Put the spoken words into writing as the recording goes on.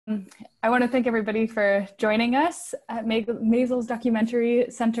I want to thank everybody for joining us at Maysles Documentary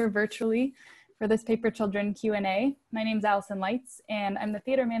Center virtually for this Paper Children Q&A. My name's Allison Lights, and I'm the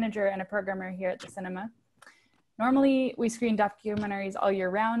theater manager and a programmer here at the cinema. Normally, we screen documentaries all year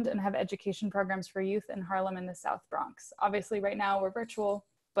round and have education programs for youth in Harlem and the South Bronx. Obviously, right now we're virtual,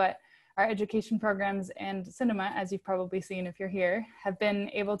 but our education programs and cinema, as you've probably seen if you're here, have been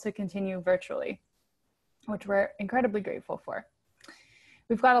able to continue virtually, which we're incredibly grateful for.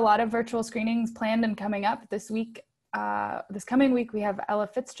 We've got a lot of virtual screenings planned and coming up this week. This coming week, we have Ella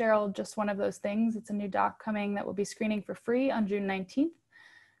Fitzgerald, Just One of Those Things. It's a new doc coming that will be screening for free on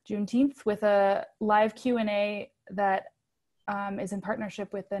Juneteenth, with a live Q&A that is in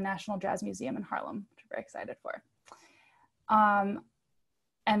partnership with the National Jazz Museum in Harlem, which we're very excited for.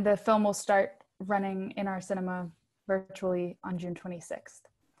 And the film will start running in our cinema virtually on June 26th.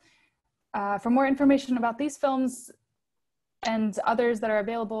 For more information about these films and others that are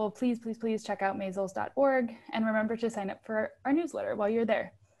available, please check out maysles.org, and remember to sign up for our newsletter while you're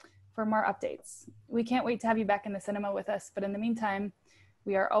there for more updates. We can't wait to have you back in the cinema with us, but in the meantime,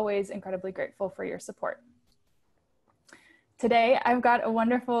 we are always incredibly grateful for your support. Today, I've got a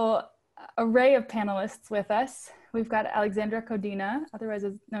wonderful array of panelists with us. We've got Alexandra Codina, otherwise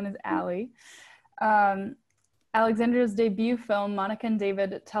known as Allie. Alexandra's debut film, Monica and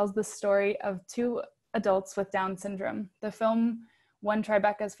David, tells the story of two adults with Down syndrome. The film won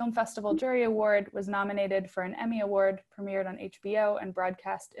Tribeca's Film Festival Jury Award, was nominated for an Emmy Award, premiered on HBO, and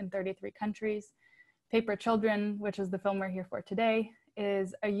broadcast in 33 countries. Paper Children, which is the film we're here for today,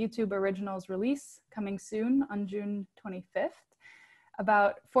 is a YouTube Originals release coming soon on June 25th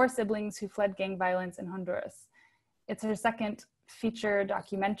about 4 siblings who fled gang violence in Honduras. It's her second feature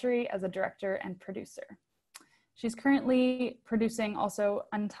documentary as a director and producer. She's currently producing also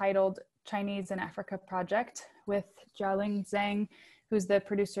Untitled Chinese in Africa project with Jialing Zhang, who's the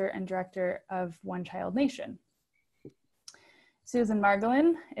producer and director of One Child Nation. Susan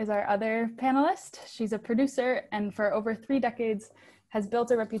Margolin is our other panelist. She's a producer and for over 3 decades has built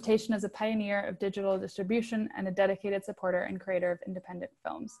a reputation as a pioneer of digital distribution and a dedicated supporter and creator of independent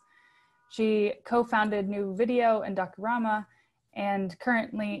films. She co-founded New Video and Docurama, and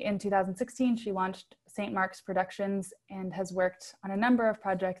currently in 2016, she launched St. Mark's Productions and has worked on a number of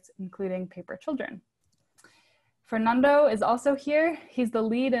projects, including Paper Children. Fernando is also here. He's the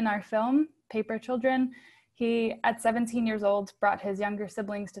lead in our film, Paper Children. He, at 17 years old, brought his younger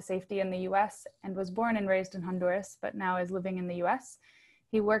siblings to safety in the US and was born and raised in Honduras, but now is living in the US.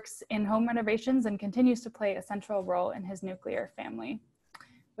 He works in home renovations and continues to play a central role in his nuclear family.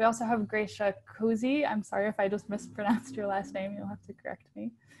 We also have Gracia Cuzzi. I'm sorry if I just mispronounced your last name, you'll have to correct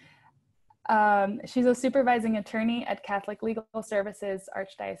me. She's a supervising attorney at Catholic Legal Services,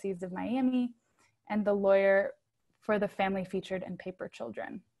 Archdiocese of Miami, and the lawyer for the family featured in Paper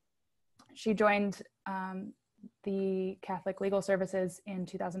Children. She joined the Catholic Legal Services in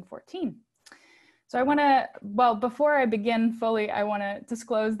 2014. So I wanna, well, before I begin fully, I wanna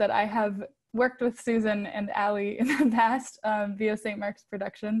disclose that I have worked with Susan and Allie in the past via St. Mark's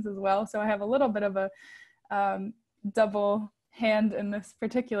Productions as well. So I have a little bit of a double hand in this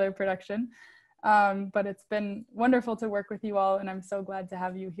particular production. But it's been wonderful to work with you all, and I'm so glad to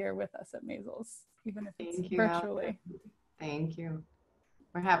have you here with us at Maysles, even if it's virtually. Thank you.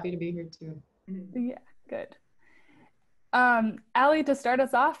 We're happy to be here too. Yeah, good. Allie, to start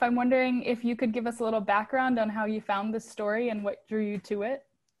us off, I'm wondering if you could give us a little background on how you found this story and what drew you to it.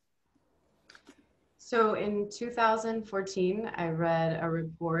 So in 2014, I read a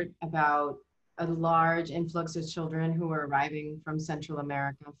report about a large influx of children who were arriving from Central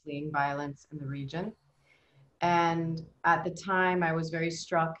America, fleeing violence in the region. And at the time, I was very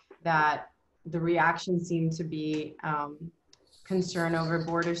struck that the reaction seemed to be concern over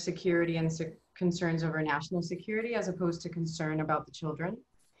border security and concerns over national security, as opposed to concern about the children.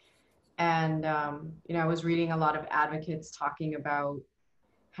 And you know, I was reading a lot of advocates talking about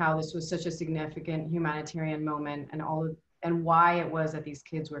how this was such a significant humanitarian moment and why it was that these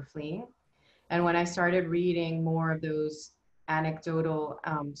kids were fleeing. And when I started reading more of those anecdotal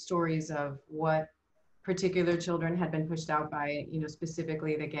stories of what particular children had been pushed out by, you know,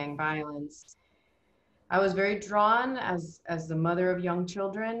 specifically the gang violence, I was very drawn as the mother of young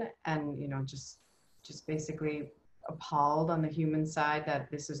children, and, you know, just basically appalled on the human side that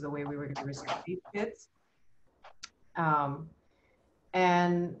this is the way we were going to respect these kids.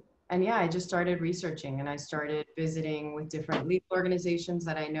 And yeah, I just started researching, and I started visiting with different legal organizations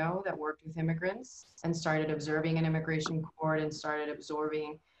that I know that worked with immigrants, and started observing an immigration court and started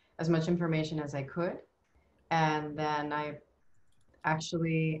absorbing as much information as I could. And then I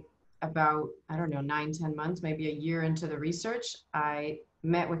actually, about, I don't know, 9-10 months, maybe a year into the research, I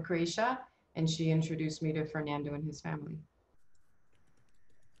met with Gracia, and she introduced me to Fernando and his family.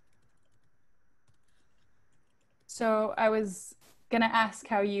 So I was gonna ask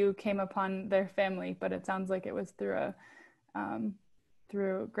how you came upon their family, but it sounds like it was through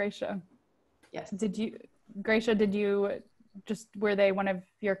Gracia. Yes. Gracia, were they one of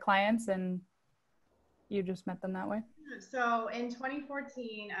your clients and you just met them that way? So in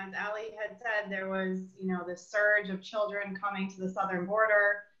 2014, as Ali had said, there was, this surge of children coming to the southern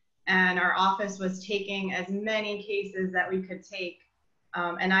border, and our office was taking as many cases that we could take.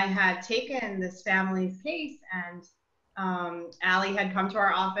 And I had taken this family's case, and Ali had come to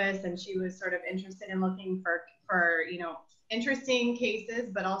our office, and she was sort of interested in looking for interesting cases,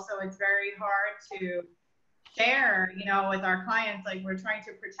 but also it's very hard to share, with our clients, like we're trying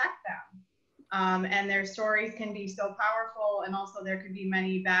to protect them. And their stories can be so powerful, and also there could be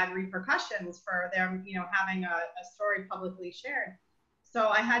many bad repercussions for them, having a story publicly shared. So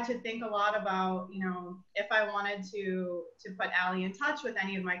I had to think a lot about, if I wanted to put Ali in touch with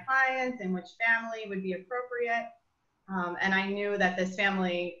any of my clients and which family would be appropriate. And I knew that this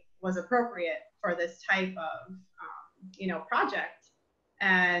family was appropriate for this type of, project.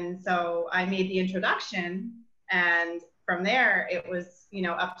 And so I made the introduction, and from there, it was,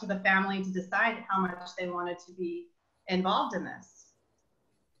 up to the family to decide how much they wanted to be involved in this.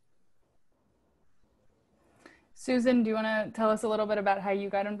 Susan, do you want to tell us a little bit about how you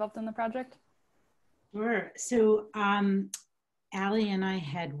got involved in the project? Sure. So Ali and I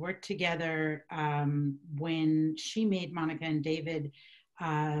had worked together when she made Monica and David.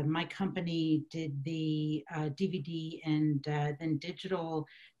 My company did the DVD and then digital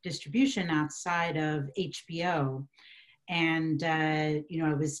distribution outside of HBO. And, I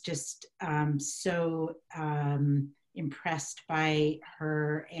was just so impressed by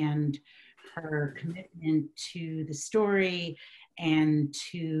her and her commitment to the story and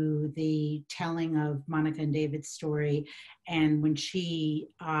to the telling of Monica and David's story. And when she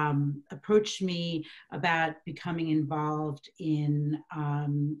approached me about becoming involved in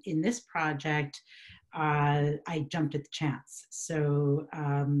this project, I jumped at the chance. So,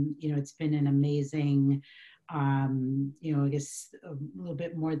 it's been an amazing, I guess a little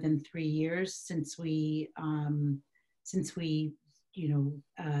bit more than 3 years since we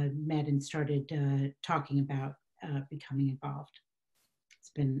met and started talking about becoming involved. It's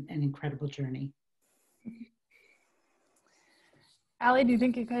been an incredible journey. Ali, do you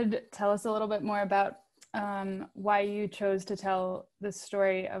think you could tell us a little bit more about why you chose to tell the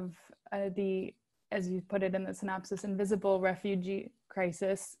story of the, as you put it in the synopsis, invisible refugee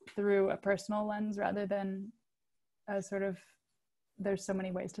crisis through a personal lens rather than a sort of, there's so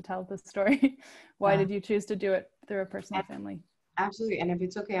many ways to tell this story. Why did you choose to do it through a personal family? Absolutely, and if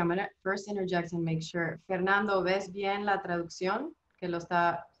it's okay, I'm gonna first interject and make sure. Fernando, ¿ves bien la traducción? Que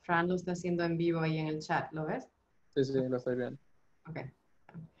Fran lo está haciendo en vivo ahí en el chat, ¿lo ves? Sí, lo estoy viendo. Okay.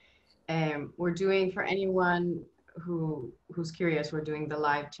 We're doing, for anyone who's curious, we're doing the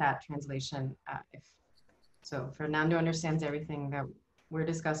live chat translation. So Fernando understands everything that we're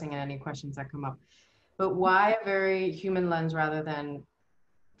discussing and any questions that come up. But why a very human lens rather than,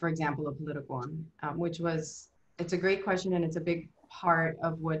 for example, a political one? It's a great question, and it's a big part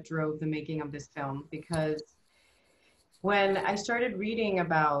of what drove the making of this film, because when I started reading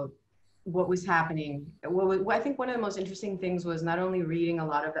about what was happening, I think one of the most interesting things was not only reading a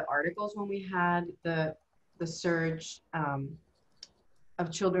lot of the articles when we had the surge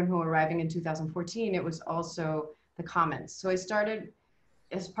of children who were arriving in 2014, it was also the comments. So I started,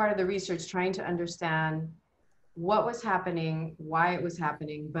 as part of the research, trying to understand what was happening, why it was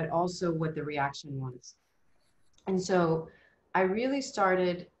happening, but also what the reaction was. And so I really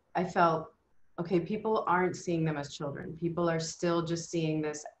started, I felt, okay, people aren't seeing them as children. People are still just seeing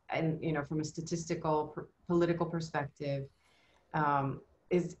this, and from a statistical, political perspective,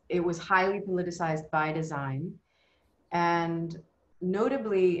 it was highly politicized by design. And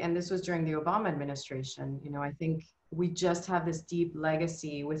notably, and this was during the Obama administration, I think we just have this deep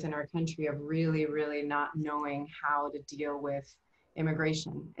legacy within our country of really, really not knowing how to deal with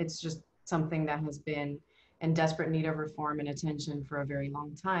immigration. It's just something that has been in desperate need of reform and attention for a very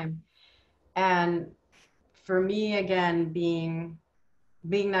long time. And for me, again, being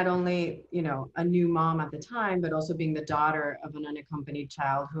not only, a new mom at the time, but also being the daughter of an unaccompanied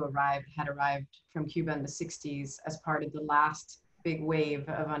child who had arrived from Cuba in the 60s as part of the last big wave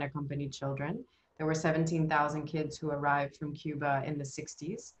of unaccompanied children. There were 17,000 kids who arrived from Cuba in the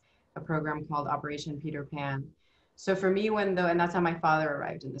 60s, a program called Operation Peter Pan. So for me, and that's how my father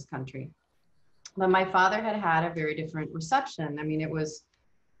arrived in this country. But my father had a very different reception. I mean,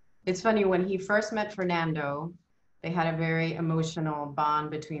 it's funny, when he first met Fernando, they had a very emotional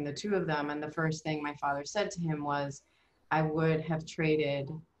bond between the two of them. And the first thing my father said to him was, I would have traded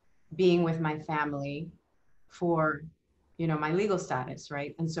being with my family for, you know, my legal status,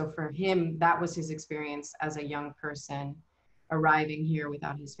 right? And so for him, that was his experience as a young person arriving here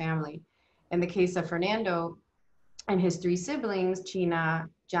without his family. In the case of Fernando and his three siblings, China,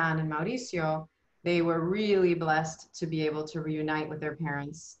 Jan, and Mauricio, they were really blessed to be able to reunite with their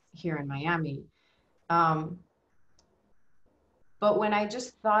parents here in Miami. But when I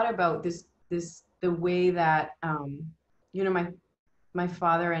just thought about the way that, you know, my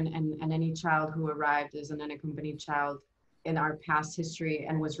father and any child who arrived as an unaccompanied child in our past history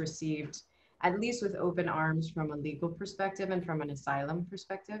and was received at least with open arms from a legal perspective and from an asylum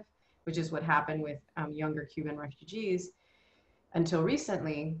perspective, which is what happened with younger Cuban refugees until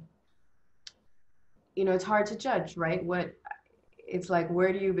recently, you know, it's hard to judge, right? It's like,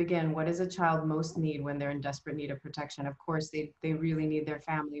 where do you begin? What does a child most need when they're in desperate need of protection? Of course, they really need their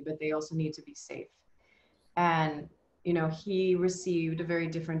family, but they also need to be safe. And, you know, he received a very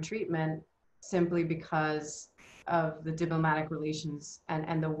different treatment simply because of the diplomatic relations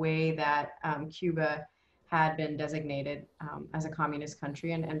and the way that Cuba had been designated as a communist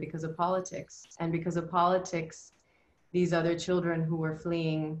country, and because of politics. And because of politics, these other children who were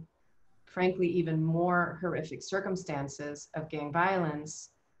fleeing, frankly, even more horrific circumstances of gang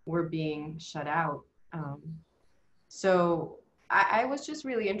violence were being shut out. So I was just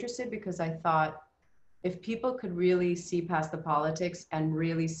really interested because I thought, if people could really see past the politics and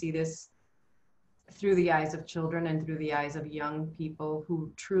really see this through the eyes of children and through the eyes of young people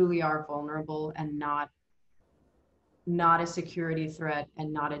who truly are vulnerable and not a security threat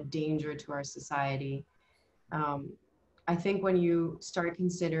and not a danger to our society. I think when you start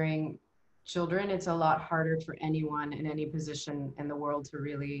considering children, it's a lot harder for anyone in any position in the world to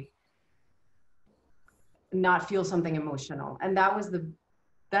really not feel something emotional. And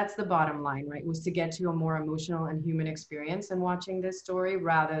that's the bottom line, right? Was to get to a more emotional and human experience in watching this story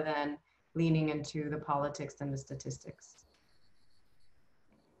rather than leaning into the politics and the statistics.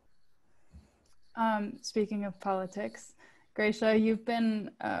 Speaking of politics, Gracia, you've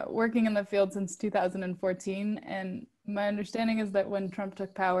been working in the field since 2014, and my understanding is that when Trump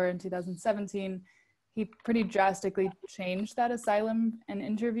took power in 2017, he pretty drastically changed that asylum and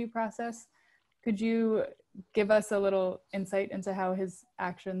interview process. Could you give us a little insight into how his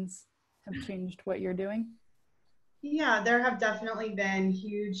actions have changed what you're doing? Yeah, there have definitely been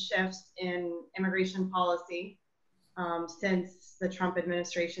huge shifts in immigration policy since the Trump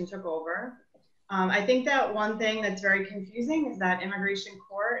administration took over. I think that one thing that's very confusing is that immigration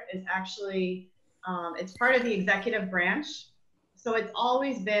court is actually, it's part of the executive branch. So it's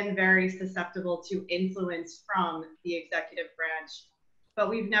always been very susceptible to influence from the executive branch, but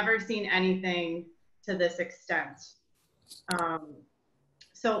we've never seen anything to this extent.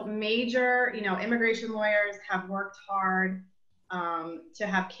 So major, you know, immigration lawyers have worked hard to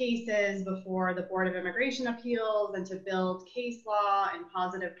have cases before the Board of Immigration Appeals and to build case law and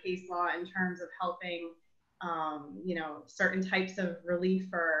positive case law in terms of helping, you know, certain types of relief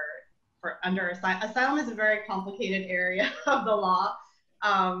for under asylum. Asylum is a very complicated area of the law,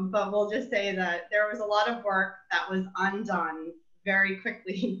 but we'll just say that there was a lot of work that was undone very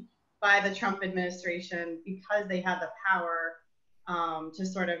quickly by the Trump administration because they had the power to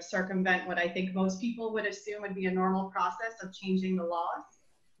sort of circumvent what I think most people would assume would be a normal process of changing the laws,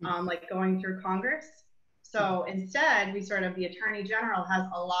 like going through Congress. So instead, the Attorney General has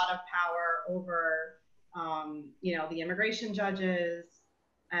a lot of power over, you know, the immigration judges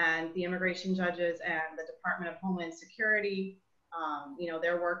and the Department of Homeland Security. You know,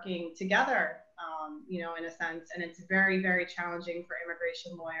 they're working together, you know, in a sense, and it's very, very challenging for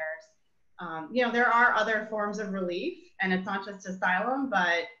immigration lawyers. You know, there are other forms of relief, and it's not just asylum,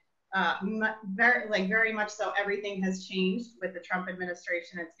 but very much so everything has changed with the Trump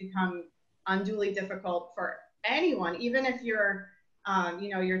administration. It's become unduly difficult for anyone, even if you're, you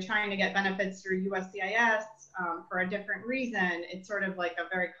know, you're trying to get benefits through USCIS for a different reason. It's sort of like a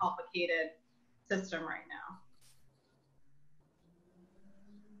very complicated system right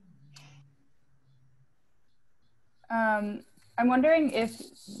now. I'm wondering if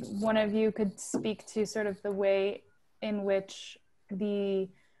one of you could speak to sort of the way in which you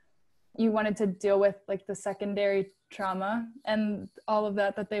wanted to deal with like the secondary trauma and all of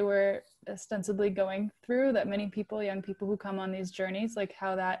that they were ostensibly going through, that many people, young people who come on these journeys, like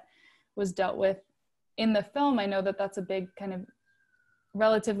how that was dealt with in the film. I know that that's a big kind of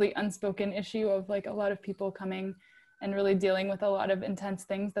relatively unspoken issue of like a lot of people coming and really dealing with a lot of intense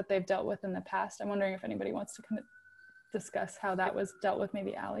things that they've dealt with in the past. I'm wondering if anybody wants to kind of discuss how that was dealt with,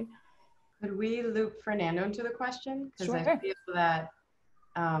 maybe Ali. Could we loop Fernando into the question? Because Sure. I feel that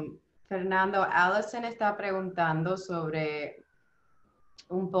Fernando, Allison está preguntando sobre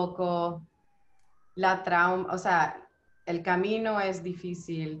un poco la trauma, o sea, el camino es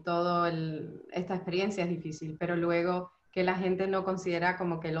difícil, esta experiencia es difícil, pero luego que la gente no considera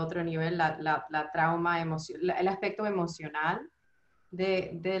como que el otro nivel, la trauma, el aspecto emocional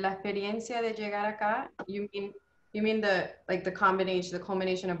de la experiencia de llegar acá. You mean the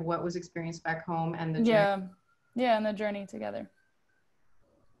culmination of what was experienced back home and the journey? Yeah, and the journey together.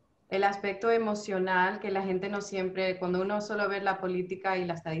 El aspecto emocional que la gente no siempre, cuando uno solo ve la política y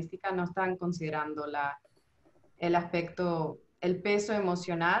la estadística, no están considerando el aspecto, el peso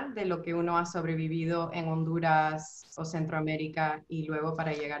emocional de lo que uno ha sobrevivido en Honduras o Centroamérica y luego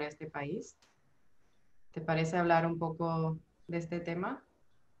para llegar a este país. ¿Te parece hablar un poco de este tema?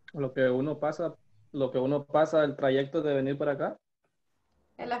 Lo que uno pasa, el trayecto de venir para acá.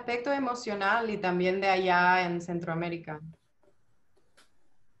 El aspecto emocional y también de allá en Centroamérica.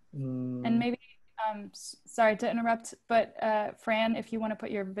 And maybe, sorry to interrupt, but Fran, if you want to put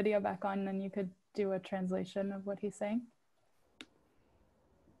your video back on, then you could do a translation of what he's saying.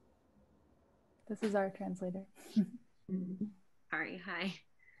 This is our translator. Sorry, hi.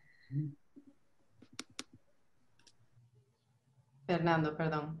 Fernando,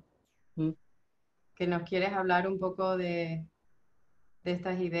 perdón. ¿Mm? ¿Que nos quieres hablar un poco de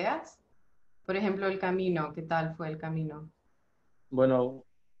estas ideas? Por ejemplo, el camino, ¿qué tal fue el camino? Bueno,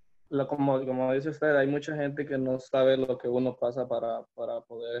 como dice usted, hay mucha gente que no sabe lo que uno pasa para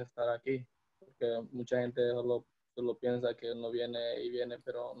poder estar aquí. Porque mucha gente solo piensa que uno viene y viene,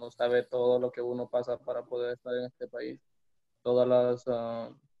 pero no sabe todo lo que uno pasa para poder estar en este país. Todas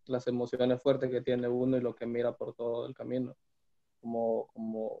las emociones fuertes que tiene uno y lo que mira por todo el camino.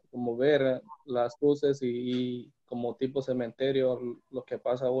 Como ver las luces y como tipo cementerio, lo que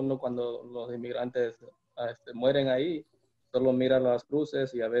pasa uno cuando los inmigrantes mueren ahí, solo mira las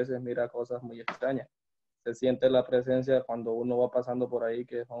cruces y a veces mira cosas muy extrañas. Se siente la presencia cuando uno va pasando por ahí,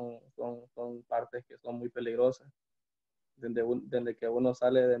 que son partes que son muy peligrosas. Desde que uno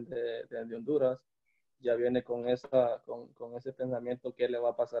sale de Honduras, ya viene con ese pensamiento que le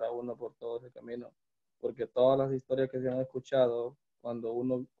va a pasar a uno por todo ese camino. Porque todas las historias que se han escuchado,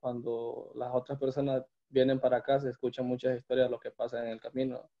 cuando las otras personas vienen para acá, se escuchan muchas historias de lo que pasa en el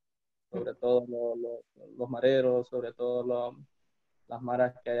camino, sobre todo los mareros, sobre todo las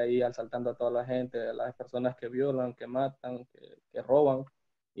maras que hay ahí asaltando a toda la gente, las personas que violan, que matan, que roban,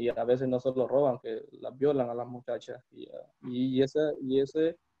 y a veces no solo roban, que las violan a las muchachas. Y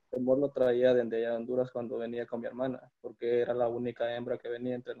ese temor lo traía desde allá de Honduras cuando venía con mi hermana, porque era la única hembra que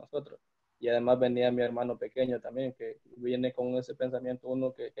venía entre nosotros. Y además venía mi hermano pequeño también, que viene con ese pensamiento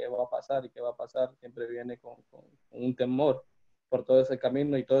uno que va a pasar y qué va a pasar, siempre viene con un temor por todo ese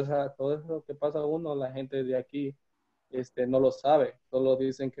camino y todo eso que pasa a uno, la gente de aquí no lo sabe, solo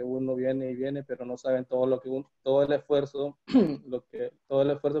dicen que uno viene y viene, pero no saben todo el esfuerzo, todo el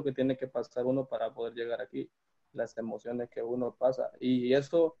esfuerzo que tiene que pasar uno para poder llegar aquí, las emociones que uno pasa. Y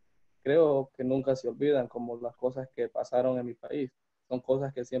eso creo que nunca se olvidan, como las cosas que pasaron en mi país. Son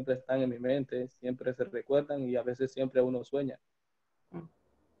cosas que siempre están en mi mente, siempre se recuerdan y a veces siempre uno sueña.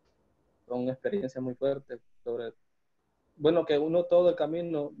 Son experiencias muy fuertes bueno, que uno todo el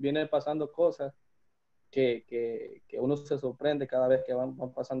camino viene pasando cosas que uno se sorprende cada vez que van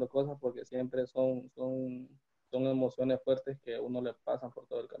pasando cosas porque siempre son emociones fuertes que a uno le pasan por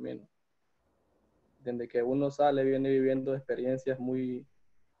todo el camino. Desde que uno sale, viene viviendo experiencias muy,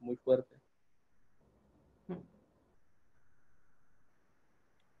 muy fuertes.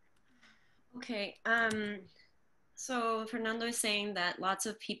 Okay, so Fernando is saying that lots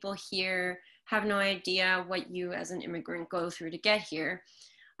of people here have no idea what you as an immigrant go through to get here.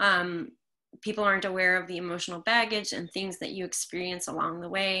 People aren't aware of the emotional baggage and things that you experience along the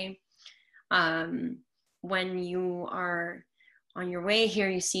way. When you are on your way here,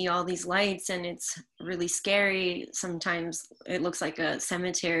 you see all these lights and it's really scary. Sometimes it looks like a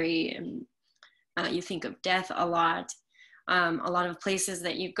cemetery and you think of death a lot. A lot of places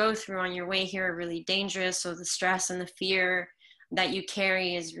that you go through on your way here are really dangerous. So the stress and the fear that you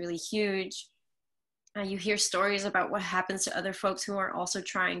carry is really huge. You hear stories about what happens to other folks who are also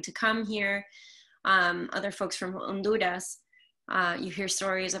trying to come here, other folks from Honduras. You hear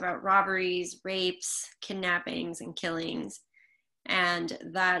stories about robberies, rapes, kidnappings, and killings. And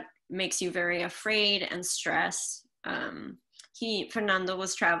that makes you very afraid and stressed. Fernando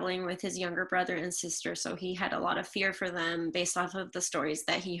was traveling with his younger brother and sister, so he had a lot of fear for them based off of the stories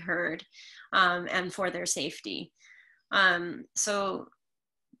that he heard, and for their safety. So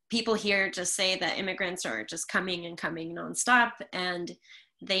people here just say that immigrants are just coming and coming nonstop, and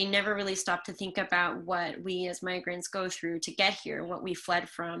they never really stop to think about what we as migrants go through to get here, what we fled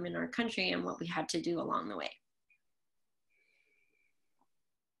from in our country, and what we had to do along the way.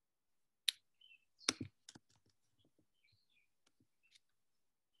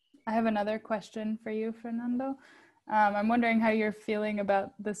 I have another question for you, Fernando. I'm wondering how you're feeling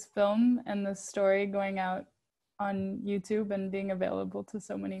about this film and this story going out on YouTube and being available to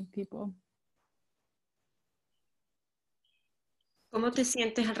so many people. ¿Cómo te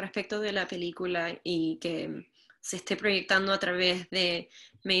sientes al respecto de la película y que se esté proyectando a través de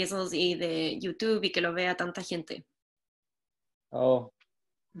Maysles y de YouTube y que lo vea tanta gente? Oh,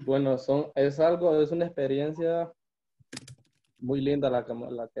 bueno, es una experiencia muy linda la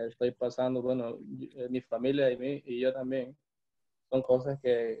que estoy pasando. Bueno, mi familia y yo también. Son cosas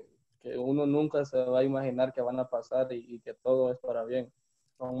que uno nunca se va a imaginar que van a pasar y que todo es para bien.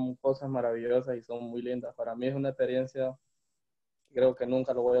 Son cosas maravillosas y son muy lindas. Para mí es una experiencia, creo que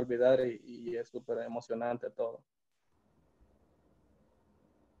nunca lo voy a olvidar y es súper emocionante todo.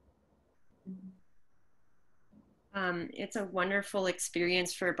 It's a wonderful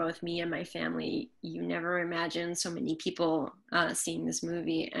experience for both me and my family. You never imagine so many people seeing this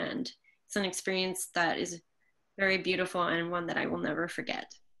movie, and it's an experience that is very beautiful and one that I will never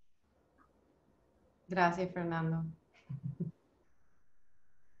forget. Gracias, Fernando.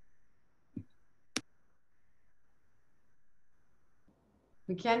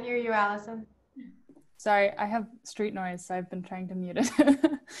 We can't hear you, Allison. Sorry, I have street noise, so I've been trying to mute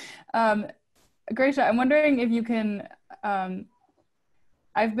it. Gracia, I'm wondering if you can,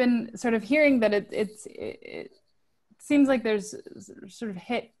 I've been sort of hearing that it seems like there's sort of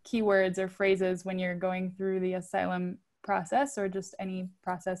hit keywords or phrases when you're going through the asylum process or just any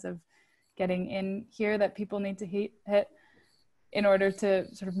process of getting in here that people need to hit in order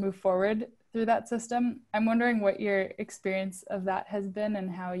to sort of move forward through that system. I'm wondering what your experience of that has been and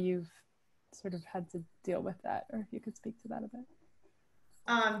how you've sort of had to deal with that, or if you could speak to that a bit.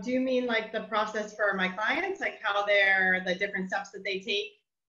 Do you mean like the process for my clients, like how the different steps that they take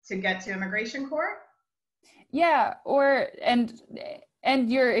to get to immigration court? Yeah,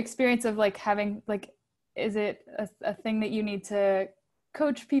 and your experience of like having, like, is it a thing that you need to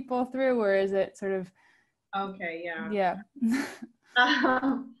coach people through, or is it sort of? Okay, yeah. Yeah.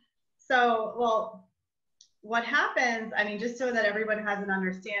 So, well, what happens, I mean, just so that everyone has an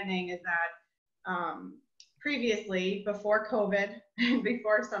understanding, is that previously, before COVID, and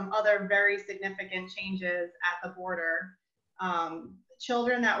before some other very significant changes at the border,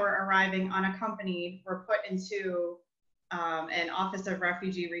 children that were arriving unaccompanied were put into an Office of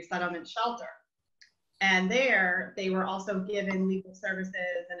Refugee Resettlement shelter. And there, they were also given legal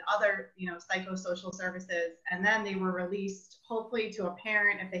services and other, psychosocial services. And then they were released, hopefully to a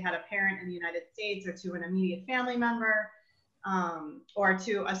parent, if they had a parent in the United States, or to an immediate family member, or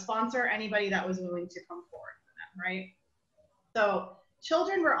to a sponsor, anybody that was willing to come forward for them, right? So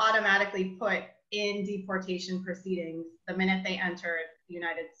children were automatically put in deportation proceedings the minute they entered the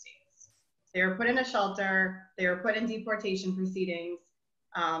United States. They were put in a shelter, they were put in deportation proceedings,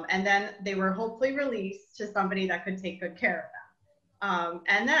 and then they were hopefully released to somebody that could take good care of them.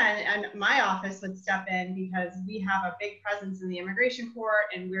 And my office would step in because we have a big presence in the immigration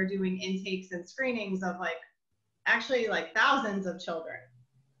court, and we're doing intakes and screenings of actually thousands of children.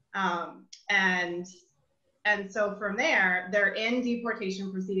 And so from there, they're in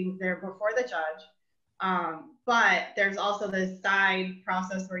deportation proceedings, they're before the judge. But there's also this side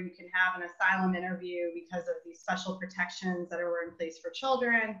process where you can have an asylum interview because of these special protections that are in place for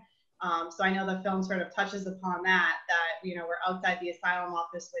children. So I know the film sort of touches upon that we're outside the asylum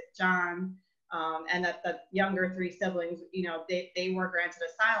office with John, and that the younger three siblings, they were granted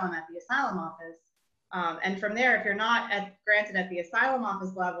asylum at the asylum office. And from there, if you're not granted at the asylum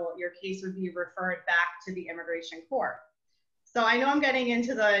office level, your case would be referred back to the immigration court. So I know I'm getting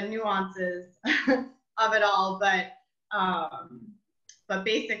into the nuances of it all, but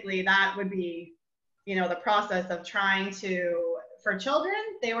basically that would be, the process of trying to, for children,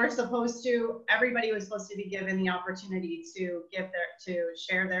 everybody was supposed to be given the opportunity to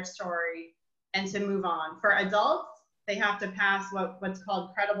share their story and to move on. For adults, they have to pass what's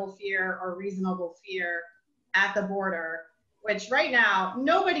called credible fear or reasonable fear at the border, which right now,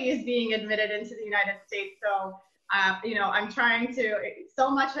 nobody is being admitted into the United States. So, I'm trying to,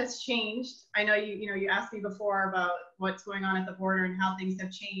 so much has changed. I know you asked me before about what's going on at the border and how things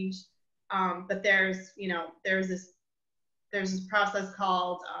have changed. But there's this process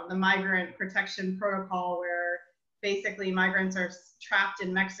called the Migrant Protection Protocol, where basically migrants are trapped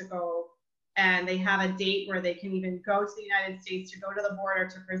in Mexico, and they have a date where they can even go to the United States, to go to the border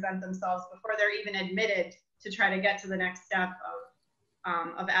to present themselves before they're even admitted, to try to get to the next step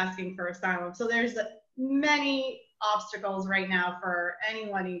of asking for asylum. So there's many obstacles right now for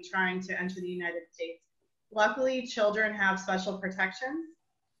anybody trying to enter the United States. Luckily, children have special protections.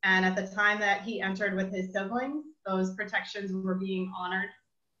 And at the time that he entered with his siblings, those protections were being honored.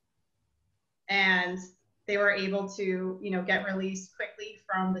 And they were able to, you know, get released quickly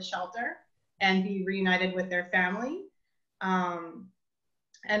from the shelter and be reunited with their family.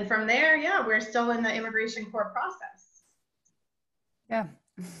 And from there, yeah, we're still in the immigration court process. Yeah.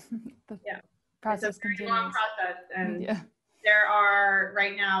 Process it's a very long process. And there are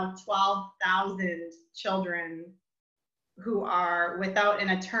right now 12,000 children who are without an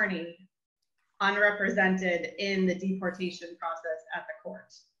attorney, unrepresented in the deportation process at the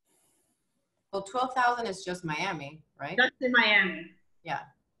court. Well, 12,000 is just Miami, right? Just in Miami. Yeah.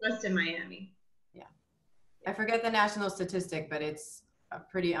 Just in Miami. Yeah. I forget the national statistic, but it's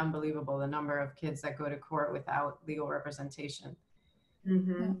pretty unbelievable, the number of kids that go to court without legal representation.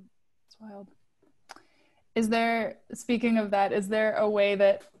 Mm-hmm. Yeah, it's wild. Is there, speaking of that, is there a way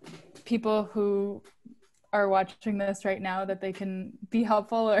that people who are watching this right now that they can be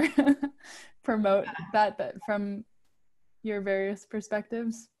helpful or promote that from your various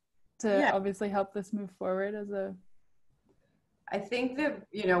perspectives to obviously help this move forward as a... I think that,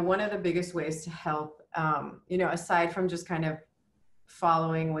 you know, one of the biggest ways to help, you know, aside from just kind of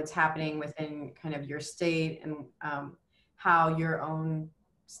following what's happening within kind of your state and how your own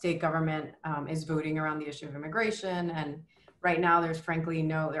state government is voting around the issue of immigration. And right now there's frankly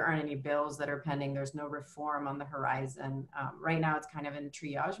there aren't any bills that are pending. There's no reform on the horizon. Right now it's kind of in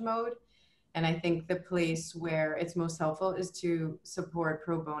triage mode. And I think the place where it's most helpful is to support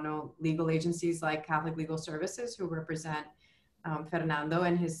pro bono legal agencies like Catholic Legal Services, who represent Fernando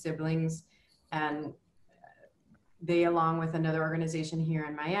and his siblings. And they, along with another organization here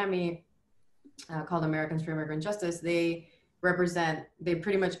in Miami called Americans for Immigrant Justice, they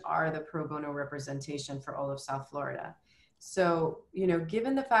pretty much are the pro bono representation for all of South Florida. So, you know,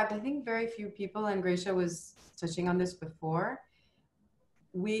 given the fact, I think very few people, and Gracia was touching on this before,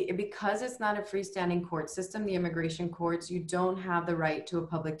 because it's not a freestanding court system, the immigration courts, you don't have the right to a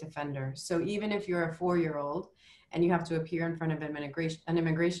public defender. So even if you're a 4-year-old and you have to appear in front of an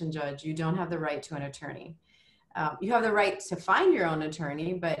immigration judge, you don't have the right to an attorney. You have the right to find your own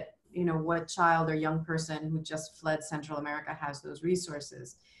attorney, but you know, what child or young person who just fled Central America has those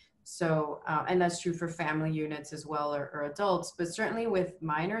resources? So, and that's true for family units as well, or adults, but certainly with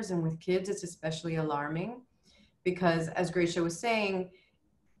minors and with kids, it's especially alarming because, as Gracia was saying,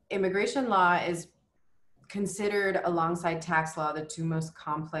 immigration law is considered alongside tax law the two most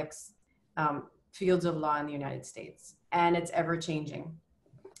complex fields of law in the United States, and it's ever changing.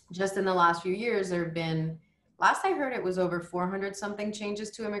 Just in the last few years, there have been, last I heard, it was over 400 something changes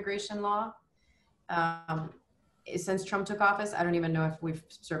to immigration law. Since Trump took office, I don't even know if we've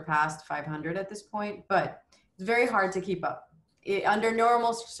surpassed 500 at this point, but it's very hard to keep up. Under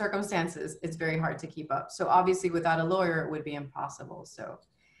normal circumstances, it's very hard to keep up. So obviously without a lawyer, it would be impossible. So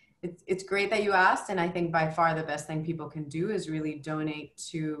it's great that you asked. And I think by far the best thing people can do is really donate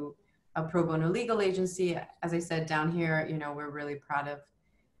to a pro bono legal agency. As I said, down here, you know, we're really proud of,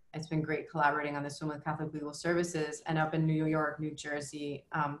 it's been great collaborating on this one with Catholic Legal Services, and up in New York, New Jersey,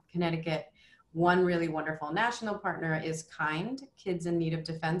 Connecticut. One really wonderful national partner is KIND, Kids in Need of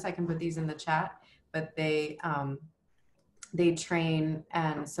Defense. I can put these in the chat, but they train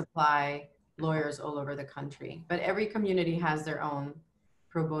and supply lawyers all over the country. But every community has their own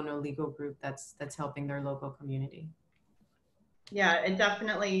pro bono legal group that's helping their local community. Yeah, it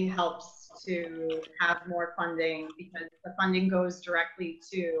definitely helps to have more funding because the funding goes directly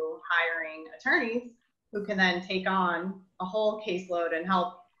to hiring attorneys who can then take on a whole caseload and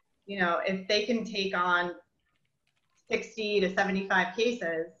help. You know, if they can take on 60 to 75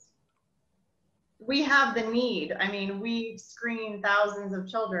 cases, we have the need. I mean, we screen thousands of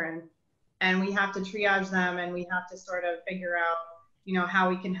children and we have to triage them and we have to sort of figure out, you know, how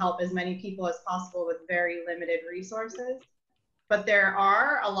we can help as many people as possible with very limited resources. But there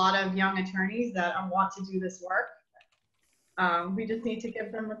are a lot of young attorneys that want to do this work. We just need to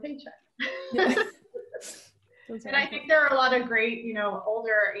give them a paycheck. Yeah. And I think there are a lot of great, you know,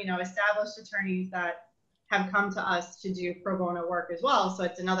 older, you know, established attorneys that have come to us to do pro bono work as well. So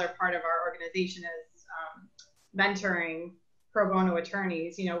it's another part of our organization is mentoring pro bono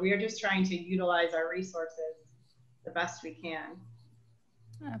attorneys. You know, we are just trying to utilize our resources the best we can.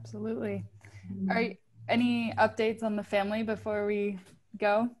 Absolutely. Are any updates on the family before we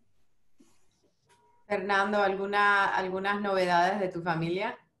go? Fernando, algunas novedades de tu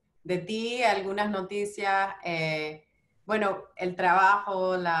familia? De ti, algunas noticias, bueno, el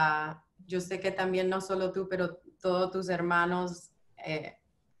trabajo, yo sé que también no solo tú, pero todos tus hermanos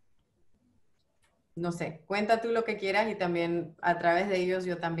no sé, cuenta tú lo que quieras y también a través de ellos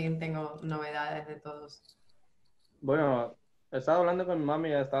yo también tengo novedades de todos. Bueno, he estado hablando con mi mami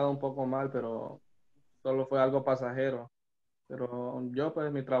y ha estado un poco mal, pero solo fue algo pasajero. Pero yo,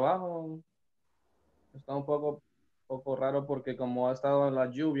 pues, mi trabajo está un poco raro porque como ha estado en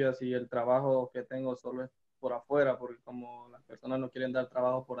las lluvias y el trabajo que tengo solo es por afuera, porque como las personas no quieren dar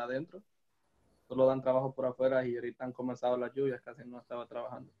trabajo por adentro, solo dan trabajo por afuera y ahorita han comenzado las lluvias, casi no estaba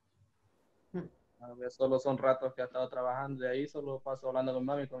trabajando. A veces solo son ratos que ha estado trabajando y ahí solo paso hablando con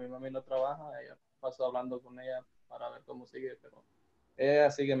mi mami no trabaja, ella paso hablando con ella para ver cómo sigue, pero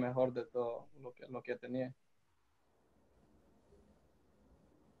ella sigue mejor de todo lo que tenía.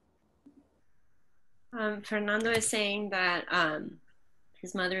 Fernando is saying that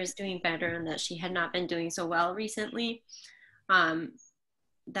his mother is doing better and that she had not been doing so well recently.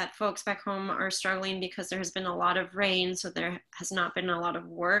 That folks back home are struggling because there has been a lot of rain, so there has not been a lot of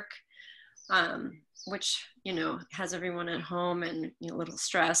work, which, you know, has everyone at home and, you know, a little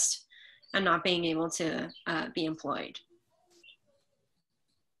stressed and not being able to be employed.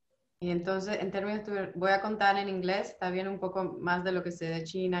 Y entonces, en términos, voy a contar en inglés, está bien un poco más de lo que sé de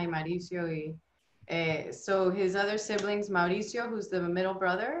China y Mauricio. So his other siblings, Mauricio, who's the middle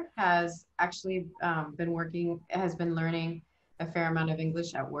brother, has actually has been learning a fair amount of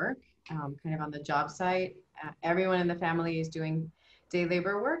English at work, kind of on the job site. Everyone in the family is doing day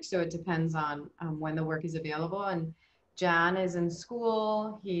labor work, so it depends on when the work is available. And Jan is in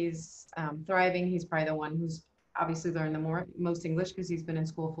school, he's thriving, he's probably the one who's obviously learned the most English because he's been in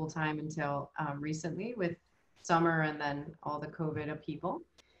school full time until recently with summer and then all the COVID upheaval.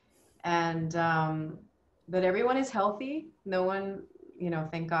 And, but everyone is healthy. No one, you know,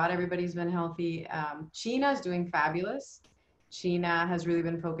 thank God everybody's been healthy. China is doing fabulous. China has really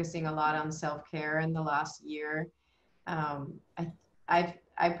been focusing a lot on self-care in the last year.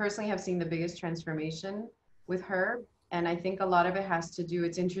 I personally have seen the biggest transformation with her. And I think a lot of it has to do,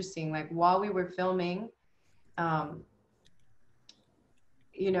 it's interesting, like while we were filming,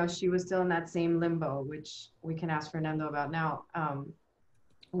 you know, she was still in that same limbo, which we can ask Fernando about now,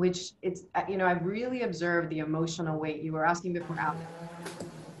 which it's, you know, I've really observed the emotional weight. You were asking before, Alex,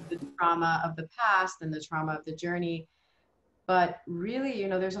 the trauma of the past and the trauma of the journey. But really, you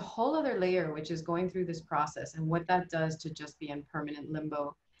know, there's a whole other layer, which is going through this process and what that does to just be in permanent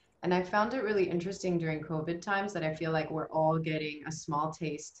limbo. And I found it really interesting during COVID times that I feel like we're all getting a small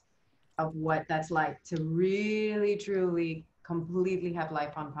taste of what that's like to really, truly, completely have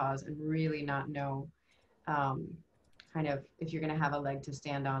life on pause and really not know kind of if you're going to have a leg to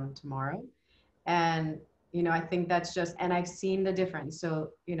stand on tomorrow. And, you know, I think that's just, and I've seen the difference.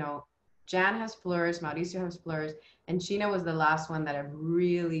 So, you know, Jan has flourished, Mauricio has flourished, and China was the last one that I've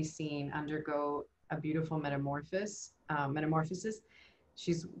really seen undergo a beautiful metamorphosis.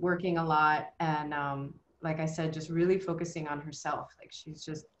 She's working a lot and, like I said, just really focusing on herself. Like she's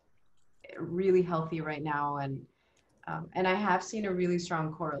just really healthy right now. And I have seen a really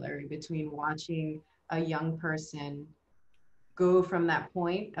strong corollary between watching a young person go from that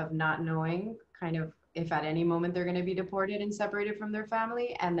point of not knowing kind of if at any moment they're going to be deported and separated from their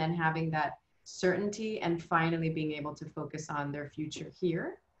family, and then having that certainty and finally being able to focus on their future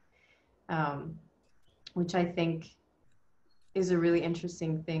here, which I think is a really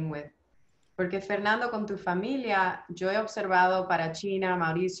interesting thing with, porque Fernando, con tu familia, yo he observado para China,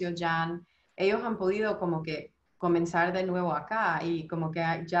 Mauricio, Jan, ellos han podido como que comenzar de nuevo acá y como que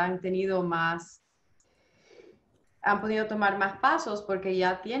ya han tenido más, han podido tomar más pasos porque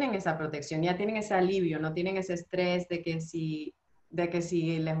ya tienen esa protección, ya tienen ese alivio, no tienen ese estrés de que si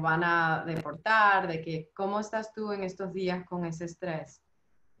les van a deportar, de que ¿cómo estás tú en estos días con ese estrés?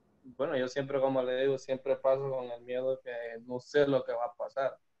 Bueno, yo siempre, como le digo, siempre paso con el miedo que no sé lo que va a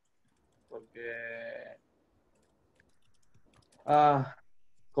pasar, porque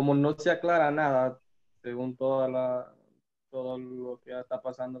como no se aclara nada, según todo lo que está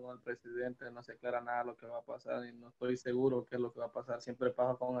pasando con el presidente, no se aclara nada lo que va a pasar y no estoy seguro qué es lo que va a pasar. Siempre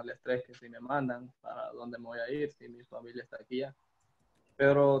paso con el estrés que si me mandan, para dónde me voy a ir, si mi familia está aquí ya.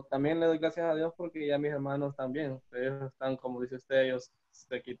 Pero también le doy gracias a Dios porque ya mis hermanos también, ellos están, como dice usted, ellos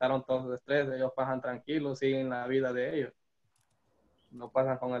se quitaron todo el estrés, ellos pasan tranquilos, siguen la vida de ellos. No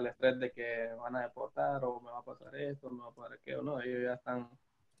pasan con el estrés de que me van a deportar o me va a pasar esto, me va a pasar aquello, no, ellos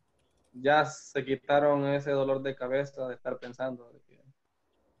ya se quitaron ese dolor de cabeza de estar pensando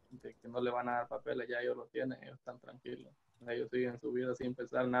de que no le van a dar papeles, ya ellos lo tienen, ellos están tranquilos, ellos siguen su vida sin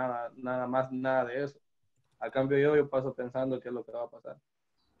pensar nada más, nada de eso. A cambio yo paso pensando qué es lo que va a pasar.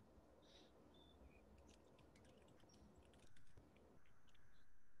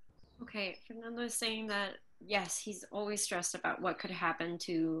 Okay, Fernando is saying that yes, he's always stressed about what could happen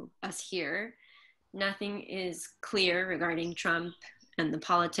to us here. Nothing is clear regarding Trump and the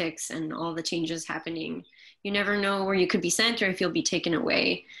politics and all the changes happening. You never know where you could be sent or if you'll be taken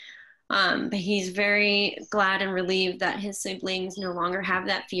away. But he's very glad and relieved that his siblings no longer have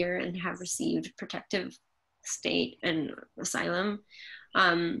that fear and have received protective state and asylum.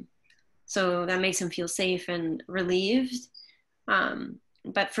 So that makes him feel safe and relieved.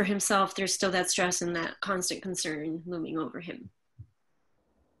 But for himself, there's still that stress and that constant concern looming over him.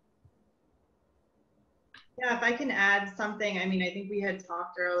 Yeah, if I can add something, I mean, I think we had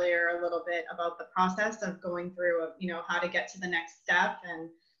talked earlier a little bit about the process of going through, how to get to the next step.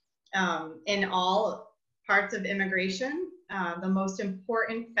 And in all parts of immigration, the most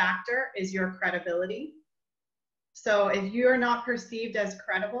important factor is your credibility. So if you're not perceived as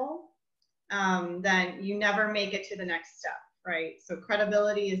credible, then you never make it to the next step, right? So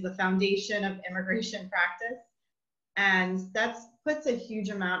credibility is the foundation of immigration practice. And that puts a huge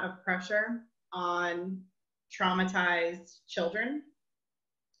amount of pressure on traumatized children.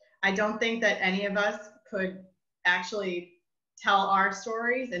 I don't think that any of us could actually tell our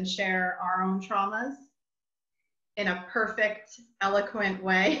stories and share our own traumas in a perfect, eloquent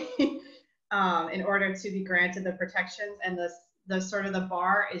way in order to be granted the protections. And the sort of the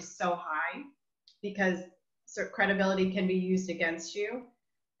bar is so high because credibility can be used against you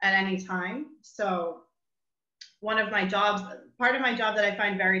at any time. So one of my jobs, part of my job that I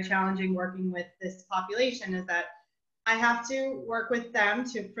find very challenging working with this population is that I have to work with them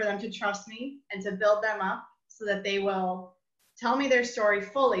for them to trust me and to build them up so that they will tell me their story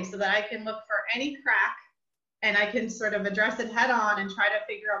fully so that I can look for any crack and I can sort of address it head on and try to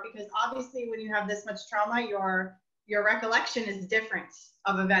figure out, because obviously when you have this much trauma, your recollection is different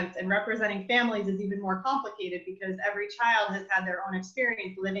of events, and representing families is even more complicated because every child has had their own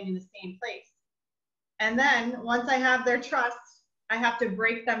experience living in the same place. And then once I have their trust, I have to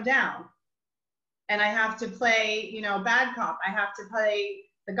break them down. And I have to play, bad cop. I have to play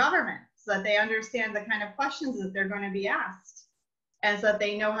the government so that they understand the kind of questions that they're going to be asked and so that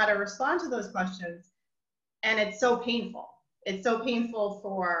they know how to respond to those questions. And it's so painful. It's so painful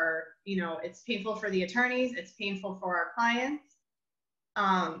for, it's painful for the attorneys. It's painful for our clients.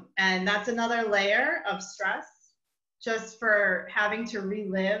 And that's another layer of stress, just for having to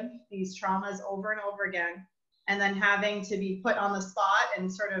relive these traumas over and over again, and then having to be put on the spot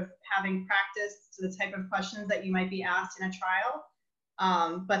and sort of having practice to the type of questions that you might be asked in a trial.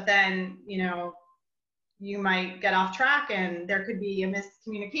 But then, you might get off track and there could be a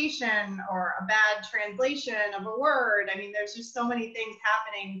miscommunication or a bad translation of a word. I mean, there's just so many things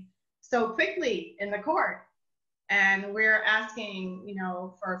happening so quickly in the court. And we're asking,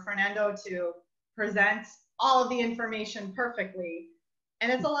 for Fernando to present all of the information perfectly.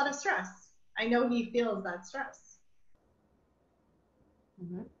 And it's a lot of stress. I know he feels that stress.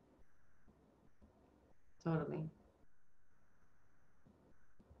 Mm-hmm. Totally.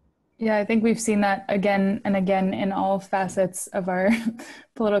 Yeah, I think we've seen that again and again in all facets of our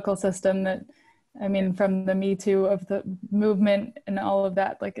political system. That, I mean, from the Me Too of the movement and all of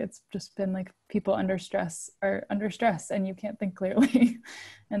that, like it's just been like people under stress and you can't think clearly.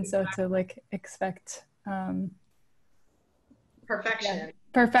 And so to like expect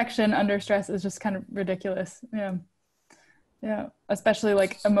perfection under stress is just kind of ridiculous. Yeah, especially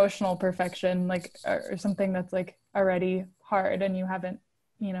like emotional perfection, like or something that's like already hard and you haven't,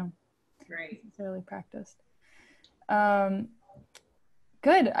 necessarily practiced.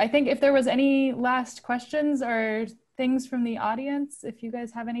 Good. I think if there was any last questions or things from the audience, if you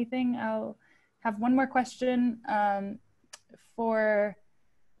guys have anything, I'll have one more question on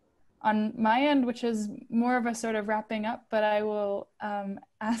my end, which is more of a sort of wrapping up, but I will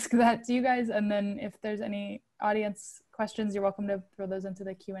ask that to you guys. And then if there's any audience questions, you're welcome to throw those into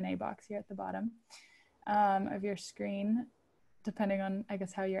the Q&A box here at the bottom of your screen, depending on, I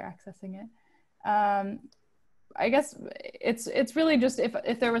guess, how you're accessing it. I guess it's really just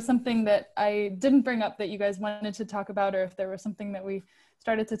if there was something that I didn't bring up that you guys wanted to talk about, or if there was something that we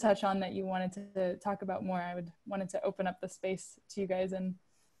started to touch on that you wanted to talk about more, I wanted to open up the space to you guys and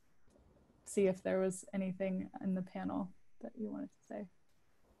see if there was anything in the panel that you wanted to say.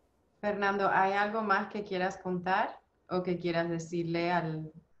 Fernando, ¿hay algo más que quieras contar o que quieras decirle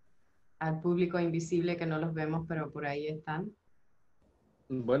al público invisible que no los vemos, pero por ahí están?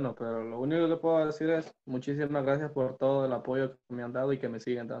 Bueno, pero lo único que puedo decir es muchísimas gracias por todo el apoyo que me han dado y que me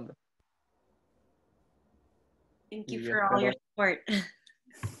siguen dando. Thank you for all your support.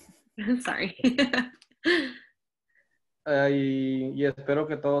 Sorry. Y espero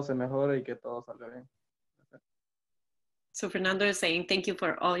que todo se mejore y que todo salga bien. So Fernando is saying thank you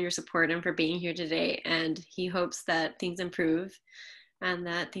for all your support and for being here today. And he hopes that things improve and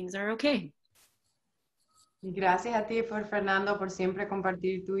that things are okay. Y gracias a ti, Fernando, por siempre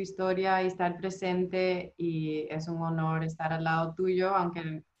compartir tu historia y estar presente. Y es un honor estar al lado tuyo,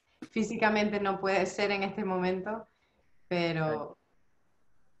 aunque físicamente no puede ser en este momento, pero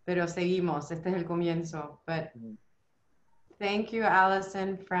seguimos. Este es el comienzo. But thank you,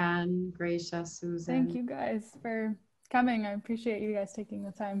 Allison, Fran, Gracia, Susan. Thank you guys for coming. I appreciate you guys taking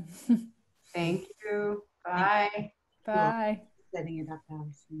the time. Thank you. Bye. Bye. Setting it up,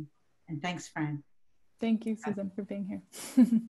 Allison. And thanks, Fran. Thank you, Susan, for being here.